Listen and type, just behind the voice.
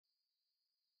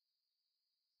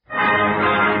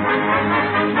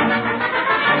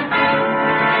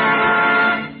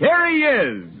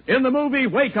is. In the movie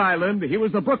Wake Island, he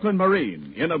was the Brooklyn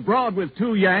Marine. In Abroad with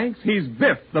Two Yanks, he's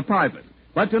Biff the private.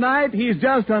 But tonight, he's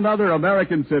just another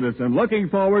American citizen looking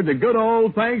forward to good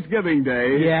old Thanksgiving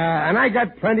Day. Yeah, and I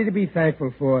got plenty to be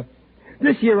thankful for.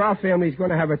 This year, our family's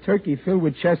going to have a turkey filled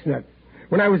with chestnut.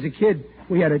 When I was a kid,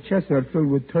 we had a chestnut filled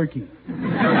with turkey.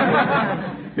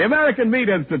 The American Meat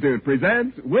Institute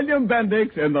presents William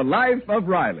Bendix in The Life of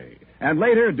Riley. And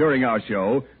later, during our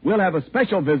show, we'll have a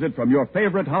special visit from your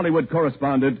favorite Hollywood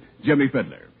correspondent, Jimmy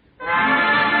Fiddler.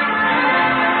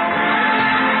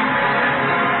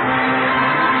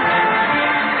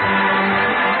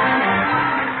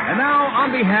 And now,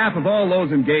 on behalf of all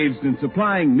those engaged in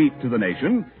supplying meat to the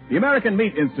nation, the American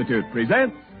Meat Institute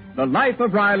presents The Life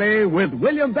of Riley with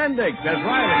William Bendix as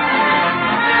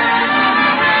Riley.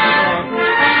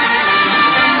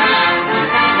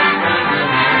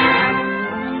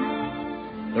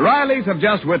 The Rileys have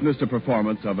just witnessed a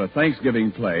performance of a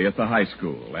Thanksgiving play at the high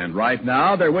school, and right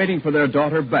now they're waiting for their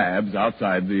daughter Babs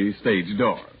outside the stage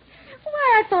door.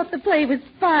 Why, I thought the play was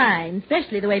fine,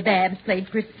 especially the way Babs played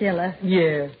Priscilla.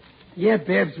 Yeah,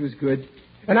 Babs was good.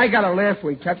 And I got a laugh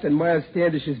when Captain Miles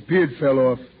Standish's beard fell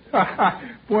off.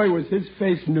 Boy, was his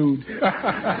face nude.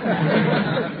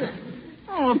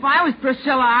 Oh, if I was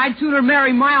Priscilla, I'd sooner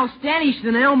marry Miles Standish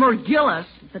than Elmer Gillis.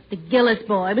 But the Gillis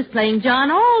boy was playing John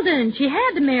Alden. She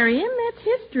had to marry him. That's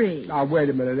history. Now, wait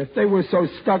a minute. If they were so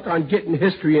stuck on getting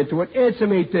history into it, answer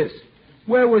me this.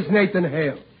 Where was Nathan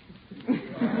Hale?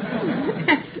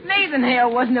 Nathan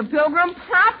Hale wasn't a pilgrim.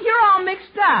 Pop, you're all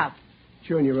mixed up.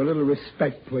 Junior, a little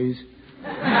respect, please.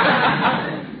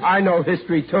 I know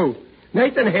history, too.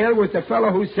 Nathan Hale was the fellow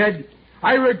who said,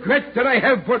 "I regret that I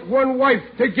have but one wife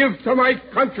to give to my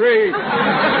country."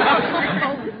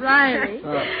 Riley,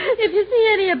 if you see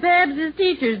any of Babs'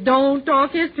 teachers, don't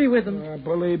talk history with them.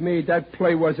 Believe me, that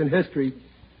play wasn't history.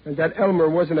 And that Elmer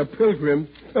wasn't a pilgrim.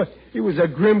 He was a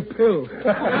grim pill.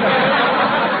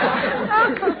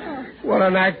 What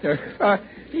an actor.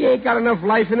 He ain't got enough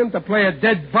life in him to play a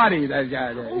dead body, that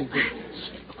guy there.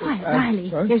 Quiet, Riley.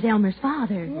 Here's Elmer's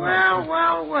father.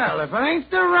 Well, if it ain't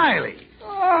the Riley.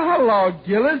 Oh, hello,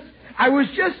 Gillis. I was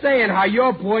just saying how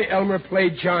your boy Elmer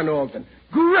played John Alden.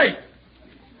 Great!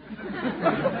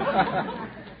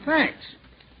 Thanks.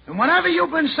 And whatever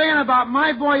you've been saying about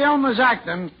my boy Elmer's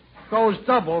acting goes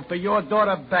double for your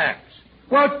daughter Babs.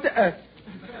 Well,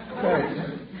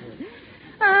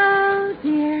 Oh,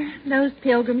 dear. Those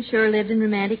pilgrims sure lived in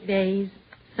romantic days.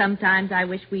 Sometimes I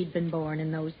wish we'd been born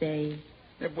in those days.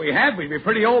 If we had, we'd be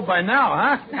pretty old by now,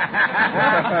 huh?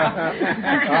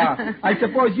 I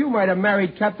suppose you might have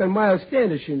married Captain Miles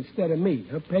Standish instead of me,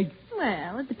 huh, Peg?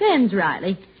 Well, it depends,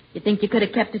 Riley. You think you could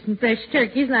have kept us some fresh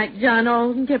turkeys like John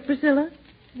Alden kept Priscilla?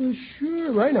 Well,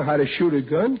 sure. I know how to shoot a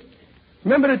gun.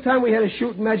 Remember the time we had a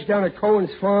shooting match down at Cohen's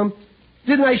farm?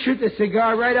 Didn't I shoot the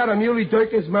cigar right out of Muley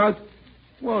Durkin's mouth?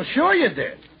 Well, sure you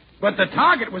did. But the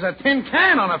target was a tin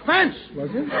can on a fence. Was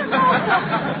it?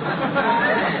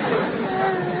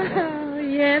 Oh,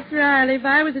 yes, Riley. If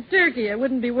I was a turkey, I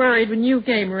wouldn't be worried when you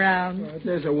came around. Well,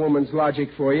 there's a woman's logic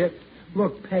for you.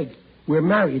 Look, Peg, we're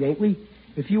married, ain't we?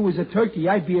 If you was a turkey,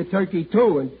 I'd be a turkey,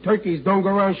 too, and turkeys don't go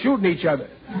around shooting each other.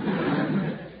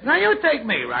 Now, you take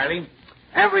me, Riley.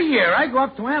 Every year I go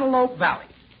up to Antelope Valley.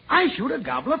 I shoot a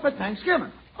gobbler for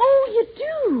Thanksgiving. Oh, you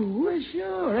do? Well,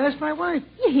 sure. Ask my wife.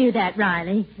 You hear that,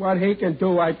 Riley? What he can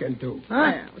do, I can do.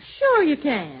 Huh? Well, sure you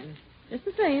can. Just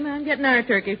the same, I'm getting our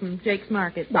turkey from Jake's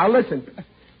Market. Now, listen.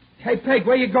 Hey, Peg,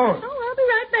 where you going? Oh, I'll be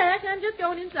right back. I'm just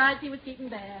going inside to see what's keeping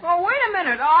bad. Oh, wait a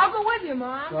minute. I'll go with you,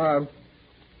 Mom.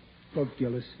 Look,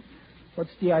 Gillis,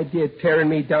 what's the idea of tearing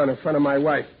me down in front of my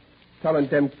wife? Telling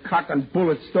them cock and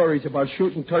bullet stories about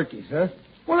shooting turkeys, huh?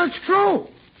 Well, it's true.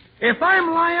 If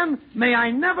I'm lying, may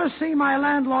I never see my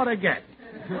landlord again.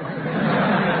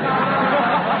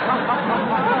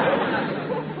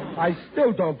 I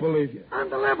still don't believe you. On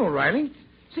the level, Riley.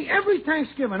 See, every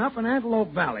Thanksgiving up in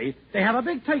Antelope Valley, they have a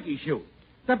big turkey shoot.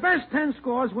 The best 10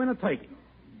 scores win a turkey.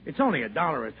 It's only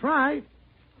 $1 a try.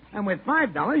 And with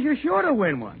 $5, you're sure to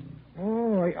win one.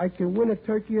 Oh, I can win a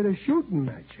turkey at a shooting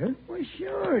match, huh? Well,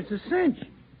 sure, it's a cinch.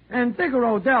 And Digger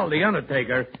Odell, the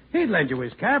undertaker, he'd lend you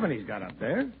his cabin he's got up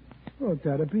there. Oh,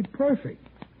 that'd be perfect.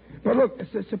 But look,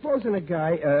 supposing a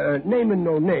guy, naming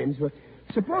no names, but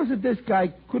suppose that this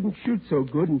guy couldn't shoot so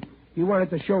good and he wanted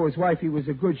to show his wife he was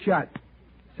a good shot.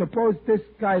 Suppose this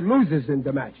guy loses in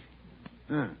the match.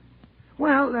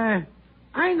 Well,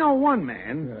 I know one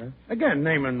man, again,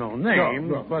 naming no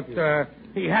names, but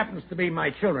he happens to be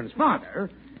my children's father.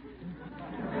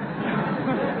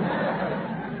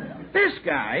 This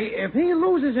guy, if he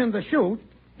loses in the shoot,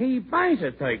 he buys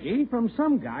a turkey from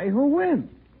some guy who wins.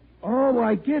 Oh,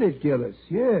 I get it, Gillis.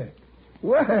 Yeah.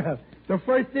 Well, the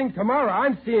first thing tomorrow,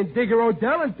 I'm seeing Digger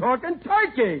Odell and talking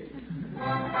turkey.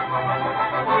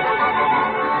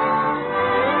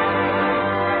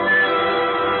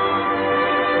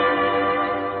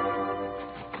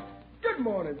 Good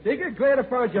morning, Digger. Glad I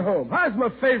found you home. How's my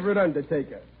favorite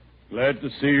undertaker? Glad to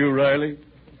see you, Riley.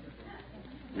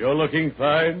 You're looking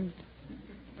fine.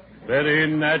 Very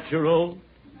natural.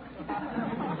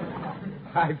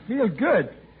 I feel good.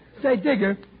 Say,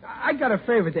 Digger, I got a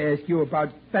favor to ask you about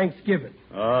Thanksgiving.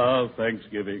 Ah,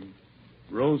 Thanksgiving.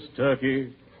 Roast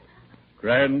turkey,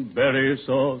 cranberry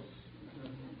sauce,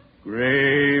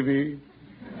 gravy.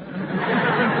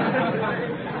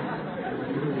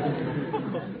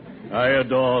 I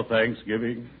adore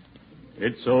Thanksgiving.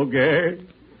 It's so gay.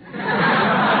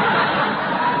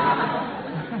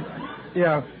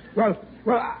 Yeah. Well,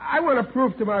 I want to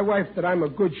prove to my wife that I'm a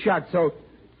good shot, so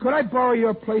could I borrow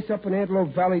your place up in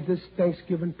Antelope Valley this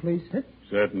Thanksgiving, please? Huh?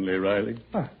 Certainly, Riley.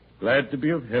 Glad to be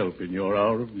of help in your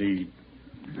hour of need.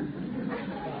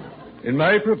 In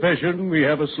my profession, we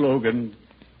have a slogan.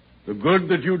 The good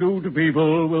that you do to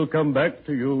people will come back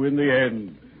to you in the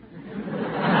end.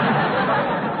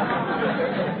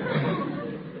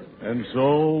 And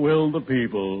so will the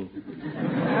people.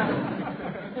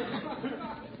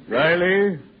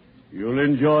 Riley, you'll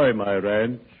enjoy my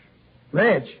ranch.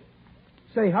 Ranch?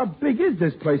 Say, how big is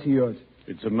this place of yours?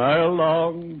 It's a mile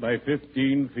long by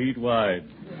 15 feet wide.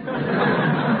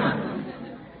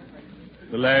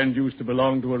 The land used to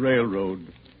belong to a railroad,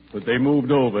 but they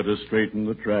moved over to straighten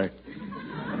the track.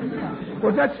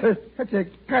 Well, that's a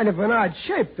kind of an odd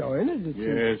shape, though, isn't it?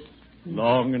 Yes,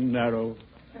 long and narrow,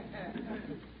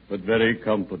 but very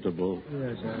comfortable.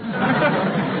 Yes,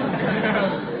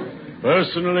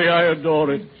 Personally, I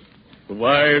adore it. The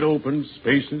wide open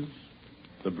spaces,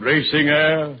 the bracing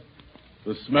air,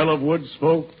 the smell of wood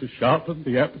smoke to sharpen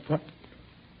the appetite.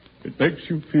 It makes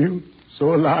you feel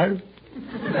so alive.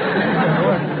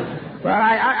 Well,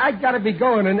 I got to be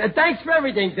going, and thanks for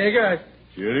everything, Digger.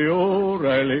 Cheerio,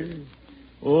 Riley.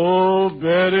 Oh,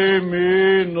 bury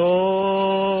me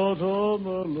not on the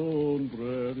lone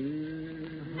prairie.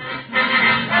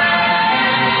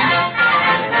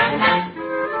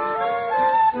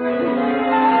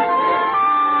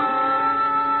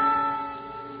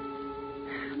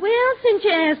 Well, since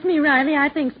you asked me, Riley, I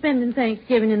think spending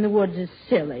Thanksgiving in the woods is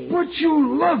silly. But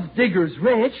you love Digger's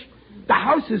Ranch. The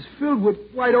house is filled with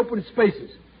wide open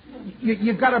spaces.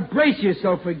 You got to brace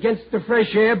yourself against the fresh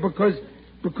air because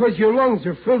your lungs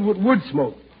are filled with wood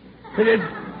smoke. And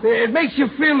it makes you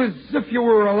feel as if you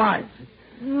were alive.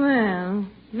 Well,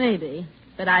 maybe.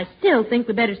 But I still think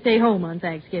we better stay home on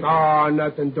Thanksgiving. Oh,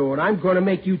 nothing doing. I'm going to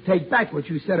make you take back what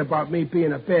you said about me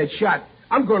being a bad shot.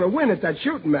 I'm going to win at that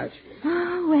shooting match.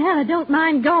 Oh, well, I don't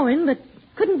mind going, but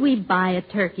couldn't we buy a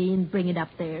turkey and bring it up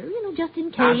there, just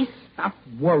in case? Stop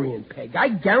worrying, Peg. I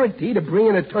guarantee to bring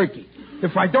in a turkey.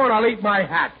 If I don't, I'll eat my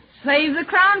hat. Save the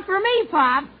crown for me,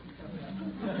 Pop.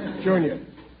 Junior.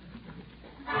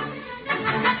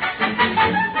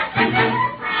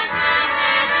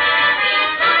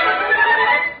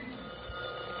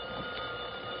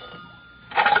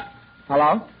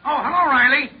 Hello? Oh, hello,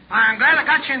 Riley. I'm glad I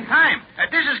got you in time.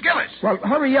 This is Gillis. Well,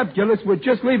 hurry up, Gillis. We're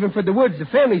just leaving for the woods. The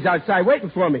family's outside waiting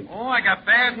for me. Oh, I got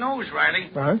bad news, Riley.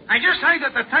 Huh? I just heard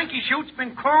that the turkey shoot's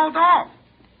been called off.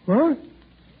 What?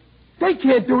 They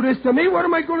can't do this to me. What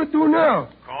am I going to do now?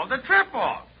 Called the trip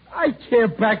off. I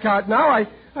can't back out now.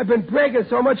 I've been bragging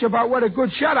so much about what a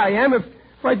good shot I am. If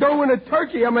I don't win a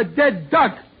turkey, I'm a dead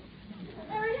duck.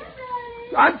 Hurry up,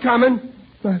 Riley. I'm coming.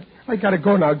 I got to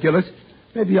go now, Gillis.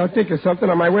 Maybe I'll think of something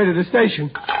on my way to the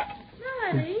station.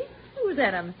 Riley, who was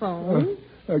that on the phone?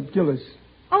 Gillis.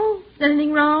 Oh, is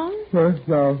anything wrong?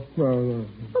 No. Well,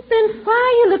 then why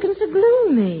are you looking so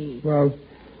gloomy? Well,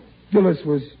 Gillis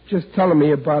was just telling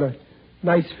me about a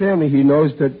nice family he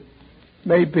knows that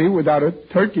may be without a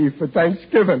turkey for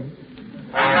Thanksgiving.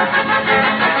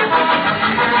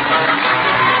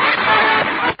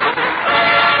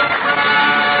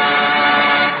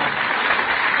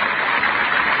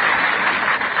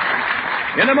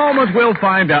 In a moment, we'll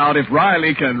find out if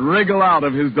Riley can wriggle out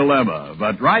of his dilemma.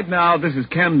 But right now, this is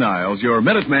Ken Niles, your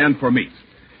Minuteman for meat.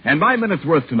 And my minute's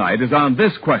worth tonight is on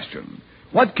this question.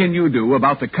 What can you do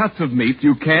about the cuts of meat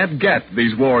you can't get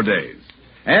these war days?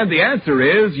 And the answer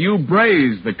is you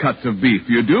braise the cuts of beef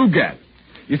you do get.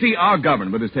 You see, our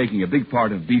government is taking a big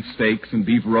part of beef steaks and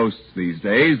beef roasts these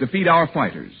days to feed our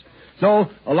fighters. So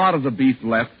a lot of the beef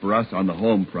left for us on the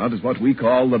home front is what we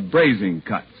call the braising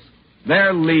cuts.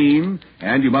 They're lean,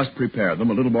 and you must prepare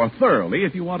them a little more thoroughly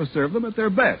if you want to serve them at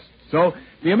their best. So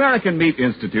the American Meat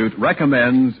Institute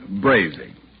recommends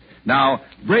braising. Now,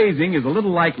 braising is a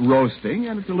little like roasting,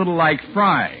 and it's a little like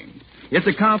frying. It's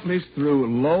accomplished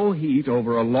through low heat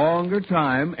over a longer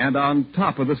time and on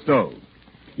top of the stove.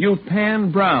 You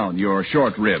pan brown your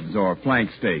short ribs or flank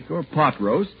steak or pot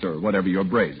roast or whatever you're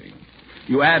braising.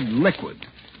 You add liquid,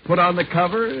 put on the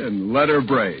cover, and let her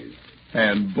braise.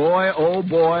 And boy, oh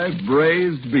boy,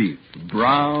 braised beef,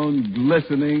 brown,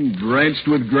 glistening, drenched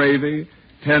with gravy,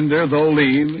 tender though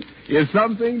lean, is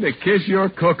something to kiss your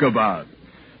cook about.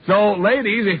 So,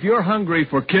 ladies, if you're hungry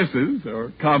for kisses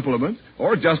or compliments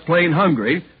or just plain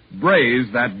hungry, braise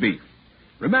that beef.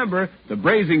 Remember, the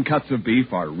braising cuts of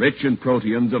beef are rich in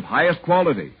proteins of highest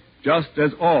quality, just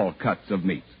as all cuts of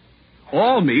meat.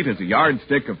 All meat is a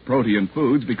yardstick of protein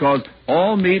foods because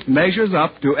all meat measures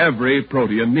up to every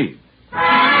protein need.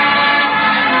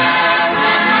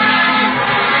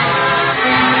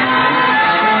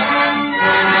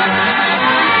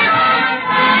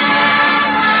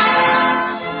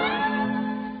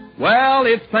 Well,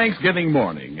 it's Thanksgiving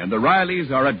morning, and the Rileys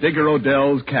are at Digger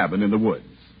Odell's cabin in the woods.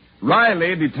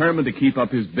 Riley, determined to keep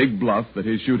up his big bluff that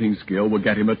his shooting skill will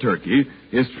get him a turkey,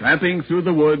 is tramping through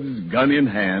the woods, gun in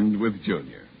hand, with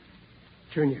Junior.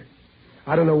 Junior,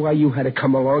 I don't know why you had to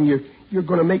come along. You're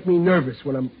going to make me nervous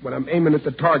when I'm aiming at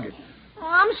the target. Well,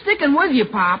 I'm sticking with you,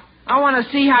 Pop. I want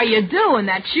to see how you do in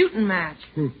that shooting match.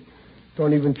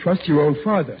 Don't even trust your own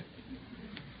father.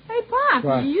 Hey, Pop,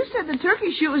 What? you said the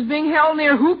turkey shoot was being held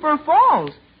near Hooper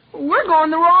Falls. We're going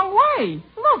the wrong way.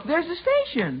 Look, there's the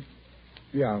station.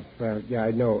 Yeah,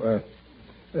 I know.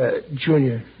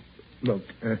 Junior, look,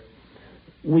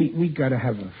 we got to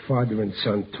have a father and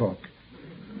son talk.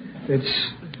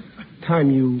 It's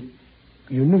time you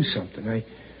knew something. I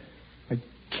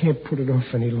can't put it off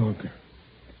any longer.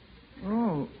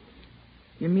 Oh,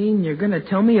 you mean you're going to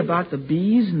tell me about the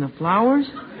bees and the flowers?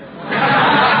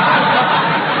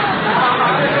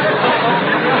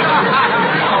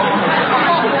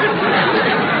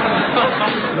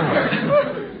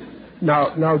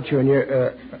 Now,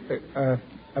 Junior,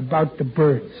 about the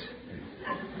birds.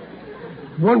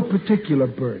 One particular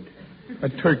bird, a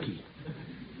turkey.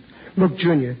 Look,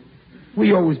 Junior,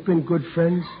 we always been good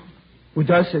friends. With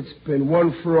us, it's been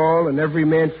one for all and every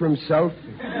man for himself.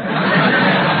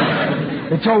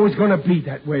 It's always going to be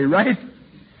that way, right?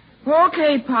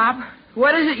 Okay, Pop.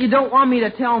 What is it you don't want me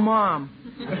to tell Mom?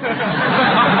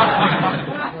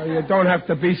 Well, you don't have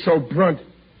to be so blunt.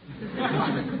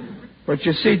 But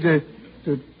you see, the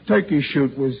turkey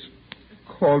shoot was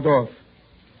called off.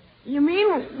 You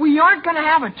mean we aren't going to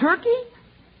have a turkey?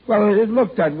 Well, it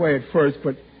looked that way at first,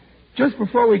 but just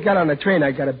before we got on the train,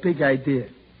 I got a big idea.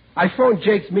 I phoned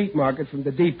Jake's Meat Market from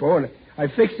the depot, and I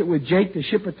fixed it with Jake to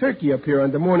ship a turkey up here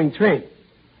on the morning train.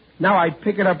 Now I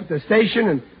pick it up at the station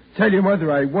and tell your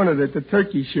mother I won it at the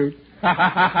turkey shoot. Ha, ha,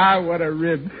 ha, ha, what a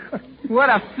rib. What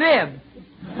a fib.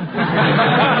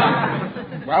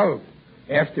 Well,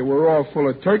 after we're all full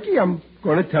of turkey, I'm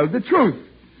going to tell the truth.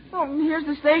 Oh, here's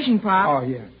the station, Pop. Oh,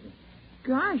 yeah.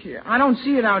 Gosh, I don't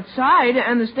see it outside,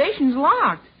 and the station's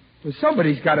locked. Well,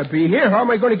 somebody's got to be here. How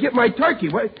am I going to get my turkey?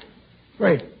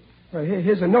 Wait.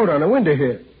 Here's a note on the window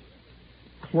here.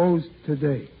 Closed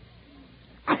today.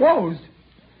 Closed?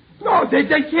 No, they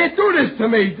can't do this to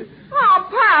me. Oh,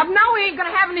 Pop, now we ain't going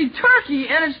to have any turkey,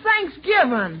 and it's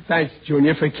Thanksgiving. Thanks,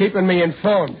 Junior, for keeping me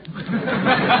informed.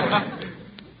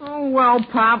 Oh, well,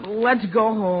 Pop, let's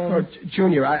go home. Oh,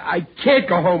 Junior, I can't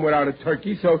go home without a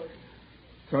turkey, so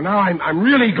now I'm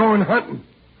really going hunting.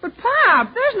 But,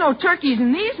 Pop, there's no turkeys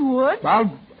in these woods.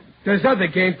 Well, there's other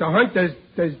game to hunt.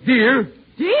 There's deer.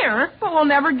 Deer? But we'll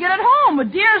never get it home. A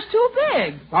deer's too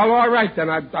big. Oh, all right, then.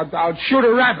 I'll shoot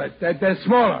a rabbit. They're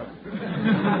smaller.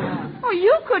 Oh,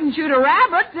 you couldn't shoot a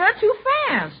rabbit. They're too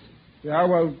fast. Yeah,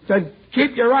 well, then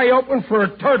keep your eye open for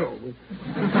a turtle.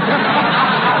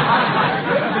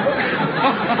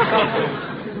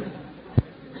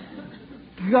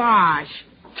 Gosh,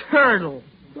 turtle.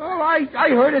 Well, I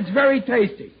heard it's very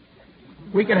tasty.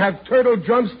 We can have turtle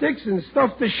drumsticks and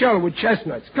stuff the shell with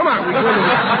chestnuts. Come on, we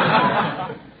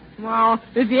Well,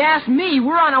 if you ask me,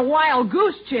 we're on a wild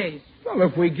goose chase. Well,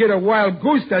 if we get a wild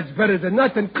goose, that's better than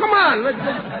nothing. Come on, let's...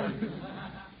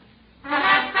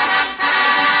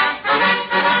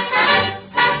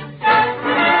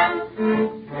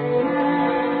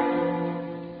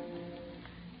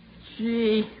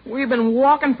 Gee, we've been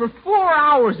walking for 4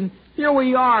 hours, and here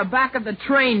we are, back at the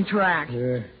train track.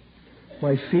 Yeah.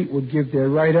 My feet would give their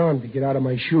right arm to get out of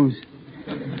my shoes.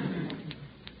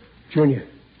 Junior.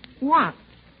 What?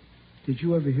 Did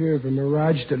you ever hear of a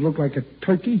mirage that looked like a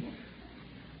turkey?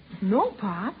 No,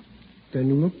 Pop.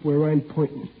 Then look where I'm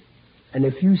pointing. And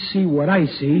if you see what I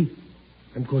see,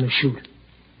 I'm going to shoot.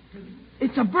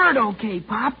 It's a bird, okay,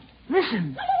 Pop.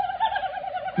 Listen.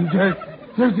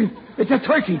 It's a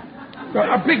turkey.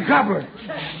 A big gobbler.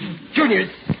 Junior,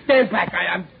 stand back.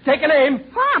 I'm taking aim.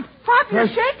 Pop, you're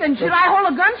shaking. Should I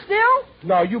hold a gun still?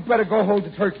 No, you better go hold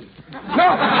the turkey.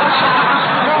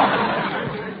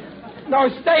 No,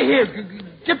 stay here.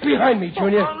 Get behind me,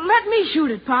 Junior. Let me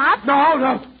shoot it, Pop.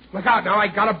 No. Look out now. I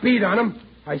got a bead on him.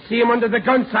 I see him under the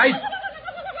gun sight.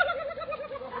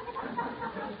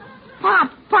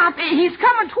 Pop, he's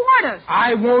coming toward us.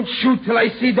 I won't shoot till I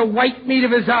see the white meat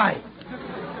of his eye.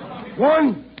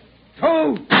 1,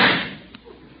 2.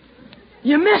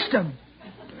 You missed him.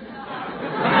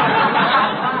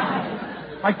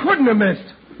 I couldn't have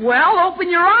missed. Well, open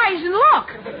your eyes and look.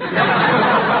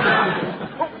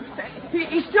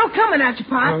 He's still coming at you,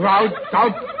 Pop.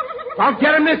 I'll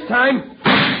get him this time.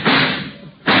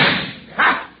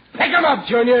 Ha! Pick him up,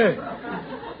 Junior.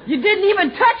 You didn't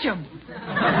even touch him.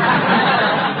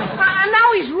 And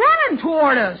now he's running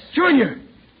toward us. Junior,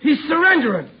 he's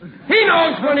surrendering. He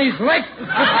knows when he's licked.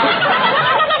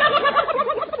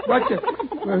 What the...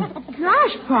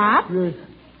 Gosh, Pop.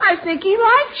 I think he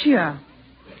likes you.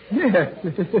 Yeah.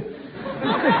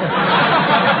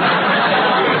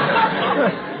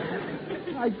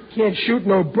 I can't shoot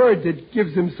no bird that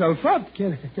gives himself up,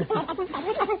 can I?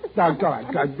 Now,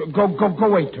 go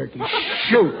away, Turkey.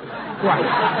 Shoot.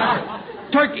 Right.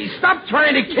 Turkey, stop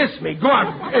trying to kiss me. Go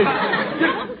on. Hey,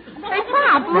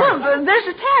 Pop, look, there's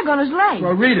a tag on his leg.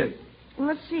 Well, read it.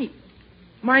 Let's see.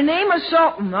 My name is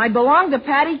Sultan. I belong to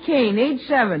Patty Kane, age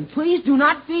 7. Please do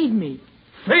not feed me.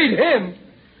 Feed him?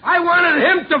 I wanted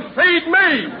him to feed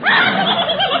me.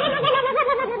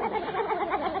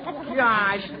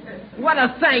 Gosh, what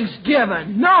a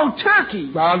Thanksgiving. No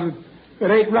turkey. Well,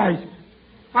 it ain't right.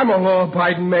 I'm a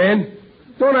law-abiding man.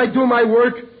 Don't I do my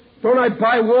work? Don't I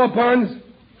buy war bonds?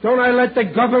 Don't I let the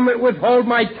government withhold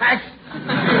my tax?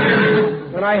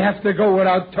 And I have to go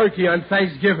without turkey on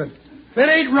Thanksgiving. It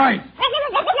ain't right.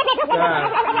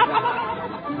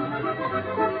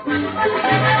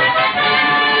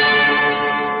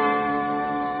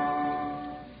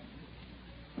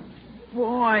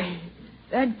 Boy,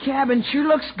 that cabin sure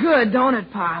looks good, don't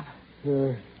it, Pop?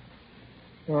 Well,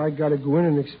 I got to go in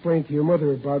and explain to your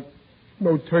mother about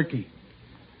no turkey.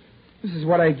 This is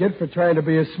what I get for trying to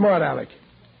be a smart aleck.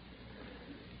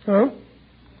 Oh,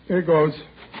 here goes.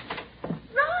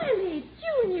 Riley,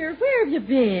 Junior, where have you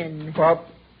been?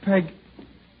 Peg,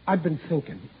 I've been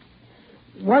thinking.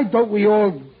 Why don't we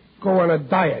all go on a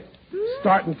diet,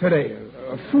 starting today?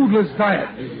 A foodless diet.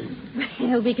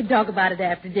 Well, we can talk about it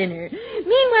after dinner.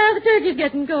 Meanwhile, the turkey's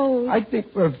getting cold. I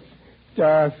think,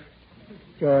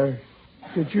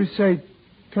 did you say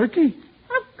turkey?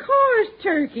 Of course,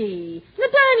 turkey. In the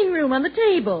dining room on the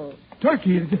table.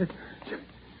 Turkey?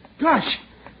 Gosh,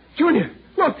 Junior,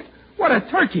 look, what a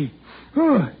turkey.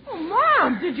 Oh,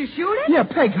 Mom, did you shoot it? Yeah,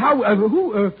 Peg, how,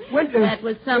 when... That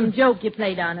was some joke you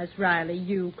played on us, Riley,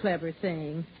 you clever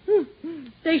thing.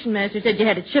 Station master said you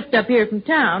had it shipped up here from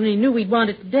town, and he knew we'd want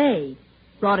it today.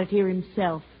 Brought it here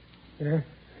himself. Yeah.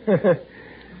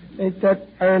 Ain't that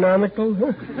aeronautical?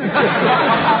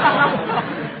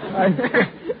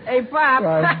 Hey, Pop,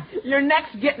 your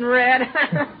neck's getting red.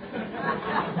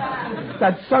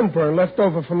 That sunburn left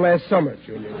over from last summer,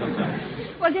 Junior.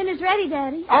 Well, dinner's ready,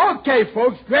 Daddy. Okay,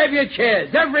 folks, grab your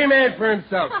chairs. Every man for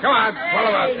himself. Come on, pull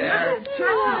them out there.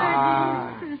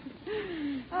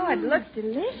 Oh, it looks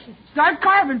delicious. Start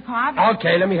carving, Pop.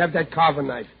 Okay, let me have that carving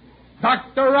knife.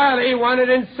 Dr. Riley wanted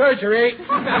in surgery.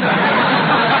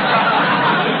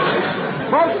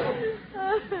 Folks,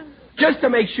 just to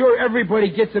make sure everybody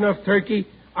gets enough turkey,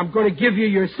 I'm going to give you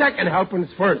your second helpings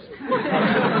first.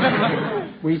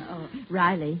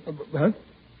 Riley. Huh?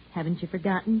 Haven't you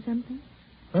forgotten something?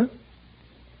 Huh?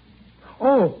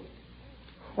 Oh,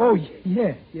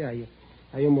 yeah.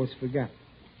 I almost forgot.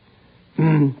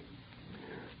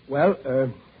 Well,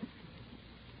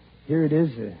 here it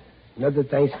is, another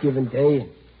Thanksgiving day, and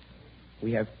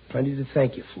we have plenty to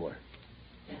thank you for.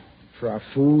 For our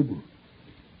food, and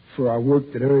for our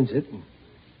work that earns it,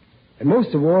 and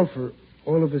most of all, for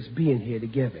all of us being here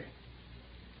together.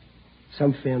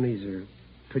 Some families are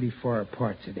pretty far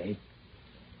apart today.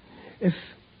 If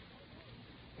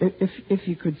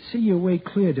you could see your way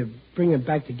clear to bring them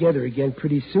back together again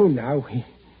pretty soon now,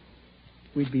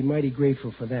 we'd be mighty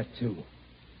grateful for that, too.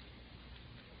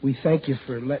 We thank you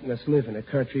for letting us live in a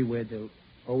country where there'll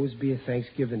always be a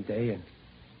Thanksgiving Day,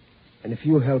 and if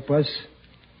you'll help us,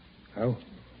 well,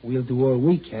 we'll do all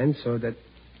we can so that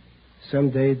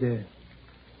someday there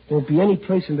won't be any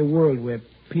place in the world where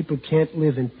people can't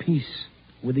live in peace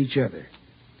with each other.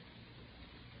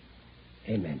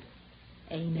 Amen.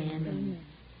 Amen.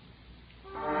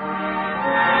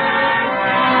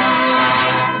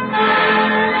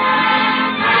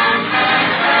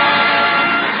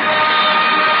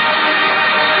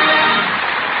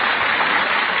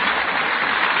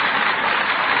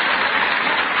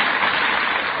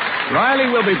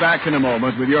 Riley will be back in a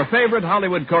moment with your favorite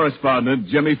Hollywood correspondent,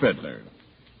 Jimmy Fiddler.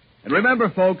 And remember,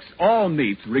 folks, all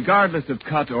meat, regardless of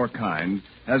cut or kind,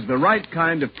 has the right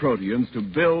kind of proteins to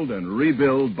build and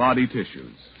rebuild body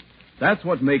tissues. That's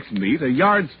what makes meat a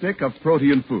yardstick of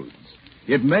protein foods.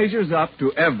 It measures up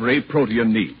to every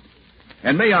protein need.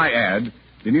 And may I add,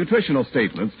 the nutritional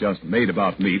statements just made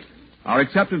about meat are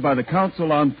accepted by the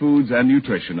Council on Foods and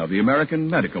Nutrition of the American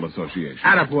Medical Association.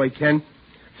 Attaboy, Ken.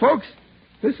 Folks,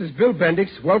 this is Bill Bendix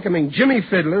welcoming Jimmy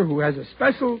Fiddler, who has a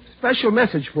special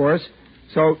message for us.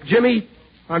 So, Jimmy,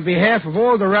 on behalf of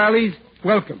all the Rileys,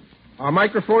 welcome. Our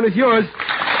microphone is yours.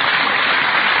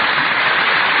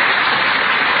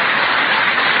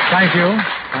 Thank you.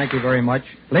 Thank you very much.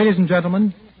 Ladies and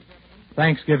gentlemen,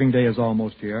 Thanksgiving Day is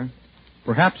almost here.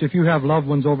 Perhaps if you have loved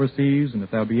ones overseas and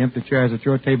if there'll be empty chairs at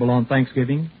your table on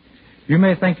Thanksgiving, you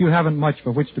may think you haven't much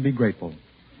for which to be grateful.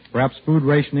 Perhaps food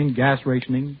rationing, gas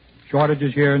rationing,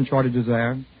 shortages here and shortages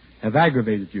there have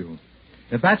aggravated you.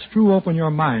 If that's true, open your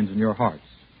minds and your hearts.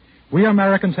 We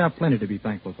Americans have plenty to be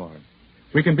thankful for.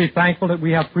 We can be thankful that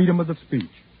we have freedom of the speech.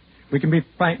 We can be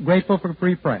grateful for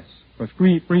free press, for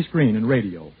free screen and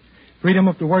radio,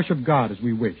 freedom to worship God as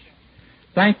we wish.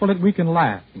 Thankful that we can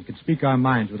laugh and can speak our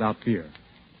minds without fear,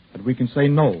 that we can say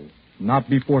no and not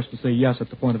be forced to say yes at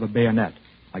the point of a bayonet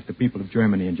like the people of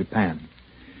Germany and Japan.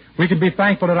 We can be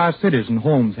thankful that our cities and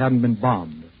homes haven't been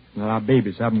bombed and that our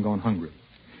babies haven't gone hungry.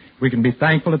 We can be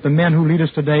thankful that the men who lead us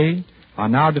today are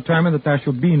now determined that there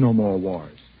shall be no more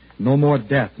wars, no more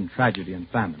death and tragedy and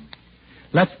famine.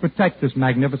 Let's protect this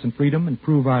magnificent freedom and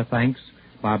prove our thanks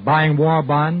by buying war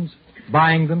bonds,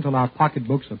 buying them till our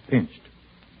pocketbooks are pinched.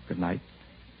 Good night.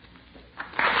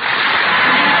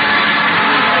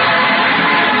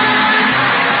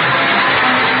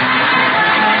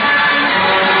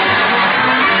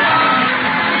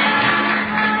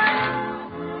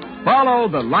 Follow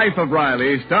The Life of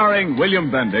Riley, starring William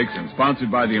Bendix and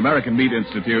sponsored by the American Meat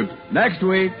Institute, next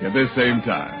week at this same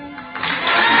time.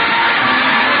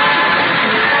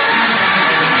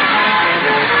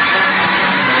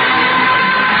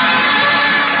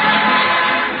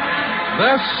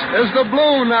 This is the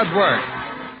Blue Network.